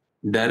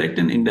direct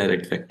and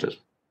indirect factor.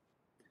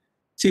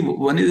 See,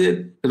 one is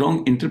a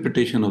wrong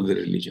interpretation of the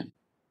religion.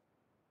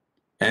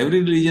 Every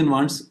religion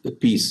wants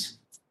peace.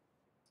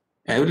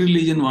 Every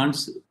religion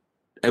wants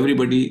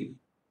everybody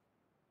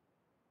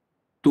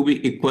to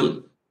be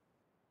equal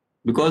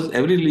because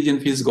every religion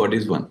feels God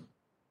is one.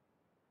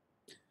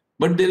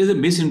 But there is a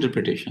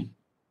misinterpretation.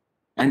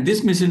 And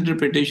this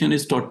misinterpretation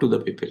is taught to the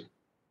people.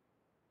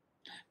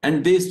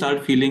 And they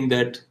start feeling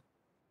that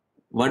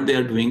what they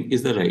are doing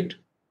is the right.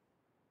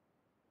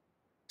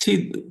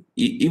 See,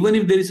 even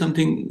if there is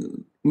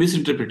something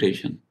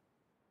misinterpretation,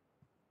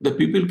 the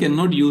people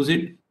cannot use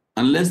it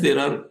unless there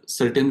are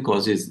certain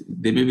causes.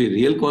 They may be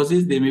real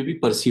causes, they may be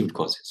perceived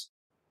causes.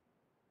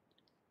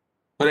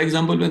 For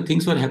example, when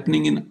things were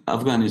happening in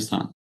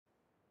Afghanistan,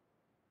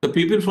 the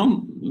people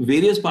from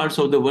various parts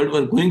of the world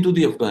were going to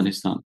the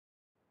Afghanistan,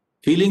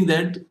 feeling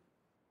that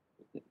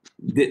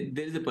there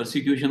is a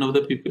persecution of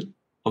the people,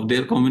 of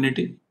their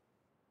community.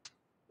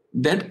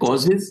 That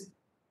causes,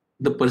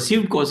 the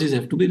perceived causes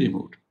have to be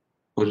removed,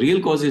 or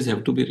real causes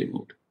have to be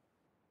removed.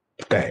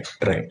 Right,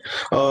 right.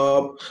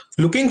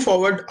 Looking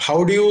forward,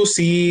 how do you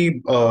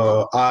see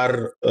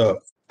our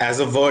as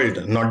a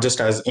world, not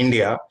just as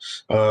India,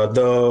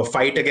 the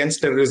fight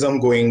against terrorism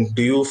going?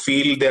 Do you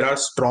feel there are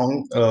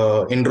strong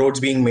inroads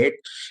being made?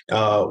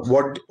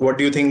 What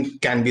do you think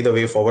can be the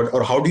way forward,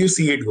 or how do you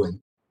see it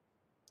going?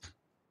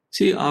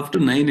 See, after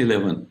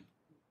 9/11,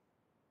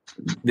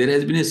 there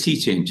has been a sea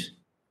change.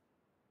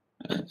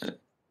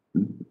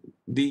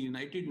 The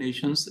United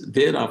Nations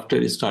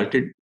thereafter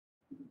started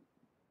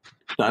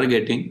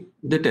targeting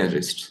the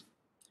terrorists,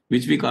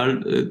 which we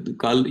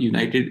call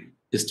United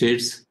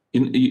States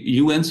in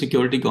UN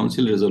Security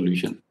Council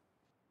resolution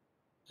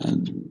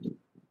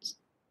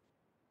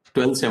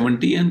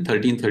 1270 and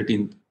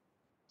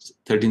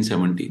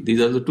 1370.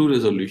 These are the two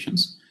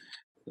resolutions.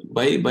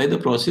 By the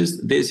process,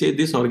 they say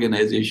this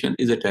organization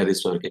is a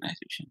terrorist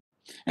organization.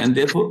 And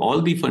therefore,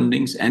 all the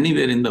fundings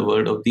anywhere in the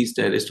world of these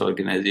terrorist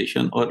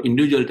organization or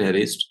individual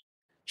terrorists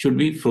should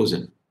be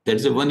frozen. That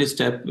is the one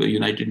step the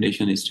United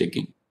Nations is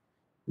taking.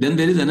 Then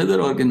there is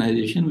another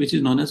organization which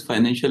is known as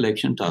Financial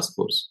Action Task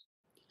Force,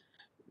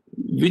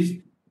 which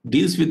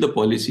deals with the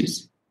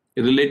policies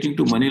relating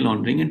to money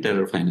laundering and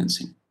terror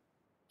financing.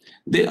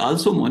 They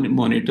also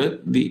monitor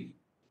the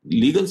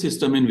legal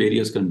system in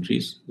various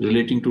countries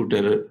relating to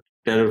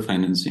terror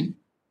financing,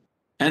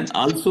 and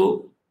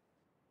also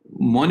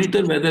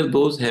monitor whether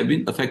those have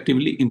been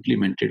effectively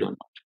implemented or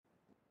not.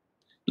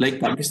 Like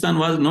Pakistan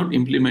was not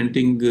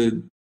implementing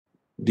the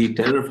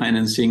terror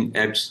financing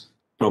acts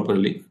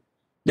properly.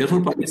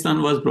 Therefore,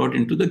 Pakistan was brought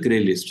into the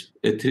grey list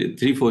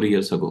 3-4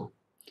 years ago.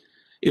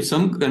 If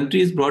some country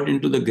is brought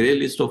into the grey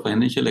list of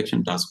Financial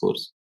Action Task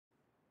Force,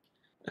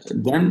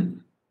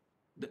 then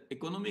the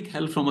economic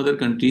help from other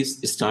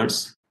countries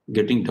starts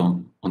getting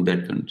down on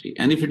that country.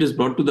 And if it is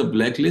brought to the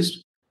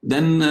blacklist,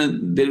 then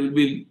there will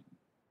be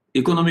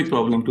economic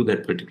problem to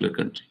that particular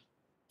country.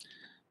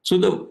 So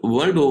the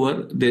world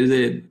over, there is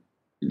a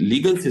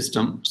legal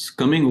system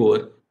coming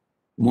over,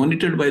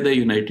 monitored by the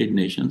United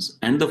Nations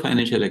and the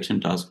Financial Action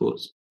Task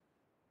Force.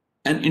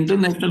 And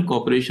international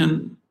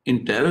cooperation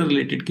in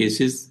terror-related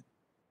cases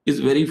is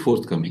very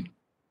forthcoming.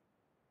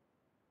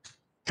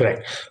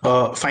 Right.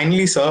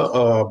 Finally,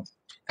 sir,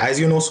 as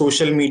you know,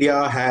 social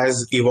media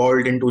has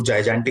evolved into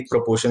gigantic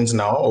proportions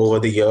now over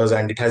the years,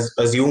 and it has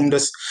assumed a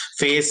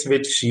face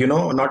which,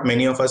 not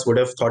many of us would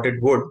have thought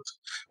it would.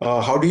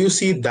 How do you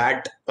see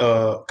that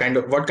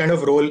what kind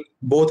of role,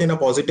 both in a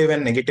positive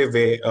and negative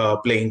way,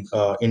 playing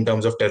in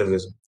terms of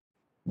terrorism,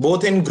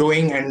 both in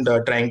growing and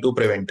trying to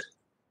prevent?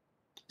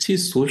 See,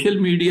 social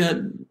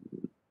media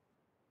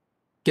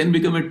can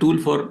become a tool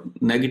for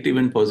negative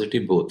and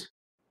positive both.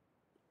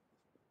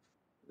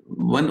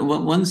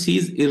 One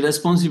sees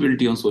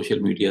irresponsibility on social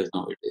media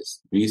nowadays.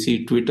 We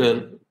see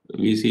Twitter,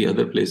 we see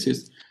other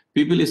places.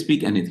 People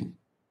speak anything.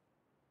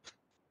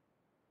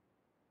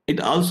 It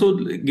also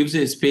gives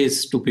a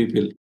space to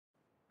people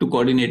to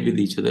coordinate with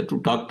each other, to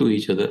talk to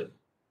each other,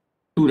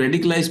 to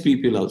radicalize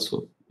people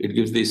also. It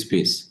gives the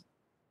space.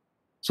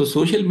 So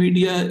social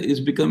media is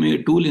becoming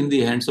a tool in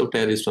the hands of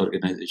terrorist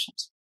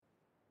organizations.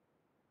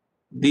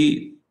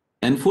 The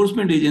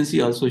enforcement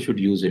agency also should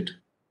use it.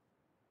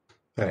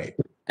 Right.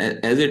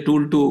 As a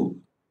tool to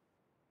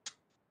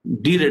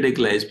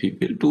de-radicalize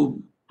people,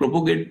 to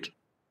propagate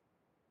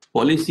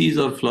policies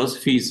or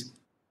philosophies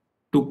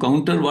to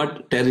counter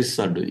what terrorists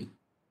are doing.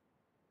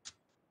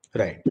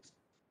 Right.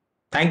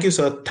 Thank you,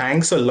 sir.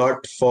 Thanks a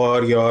lot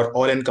for your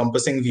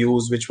all-encompassing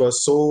views, which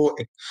was so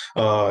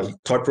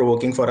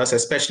thought-provoking for us,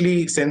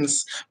 especially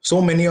since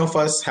so many of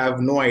us have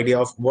no idea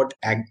of what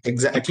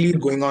exactly is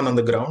going on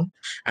the ground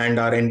and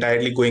are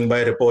entirely going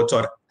by reports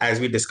or, as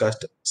we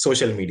discussed,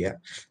 social media.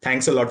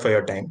 Thanks a lot for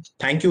your time.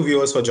 Thank you,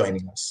 viewers, for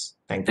joining us.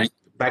 Thank you.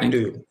 Back to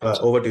you.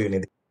 Over to you,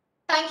 Nidhi.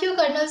 Thank you,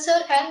 Karnal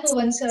sir and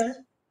Bhuvan sir,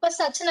 for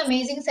such an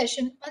amazing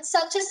session on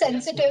such a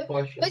sensitive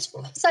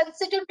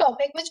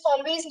topic which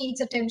always needs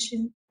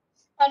attention.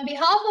 On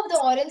behalf of the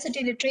Orange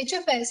City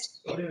Literature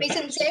Fest, we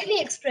sincerely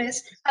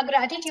express our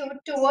gratitude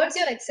towards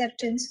your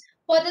acceptance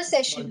for the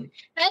session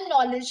and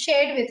knowledge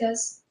shared with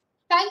us.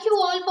 Thank you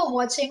all for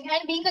watching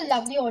and being a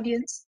lovely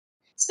audience.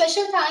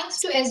 Special thanks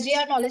to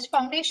SDR Knowledge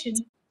Foundation.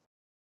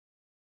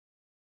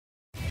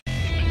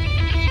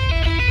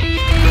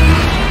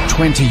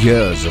 20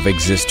 years of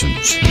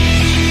existence.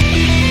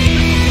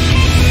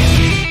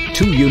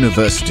 2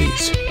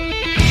 universities,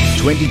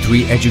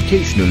 23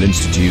 educational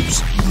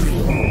institutes,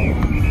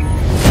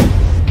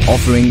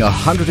 offering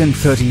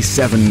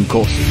 137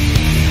 courses.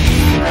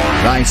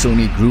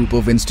 Raisoni Group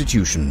of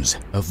Institutions,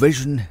 a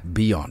vision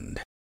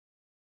beyond.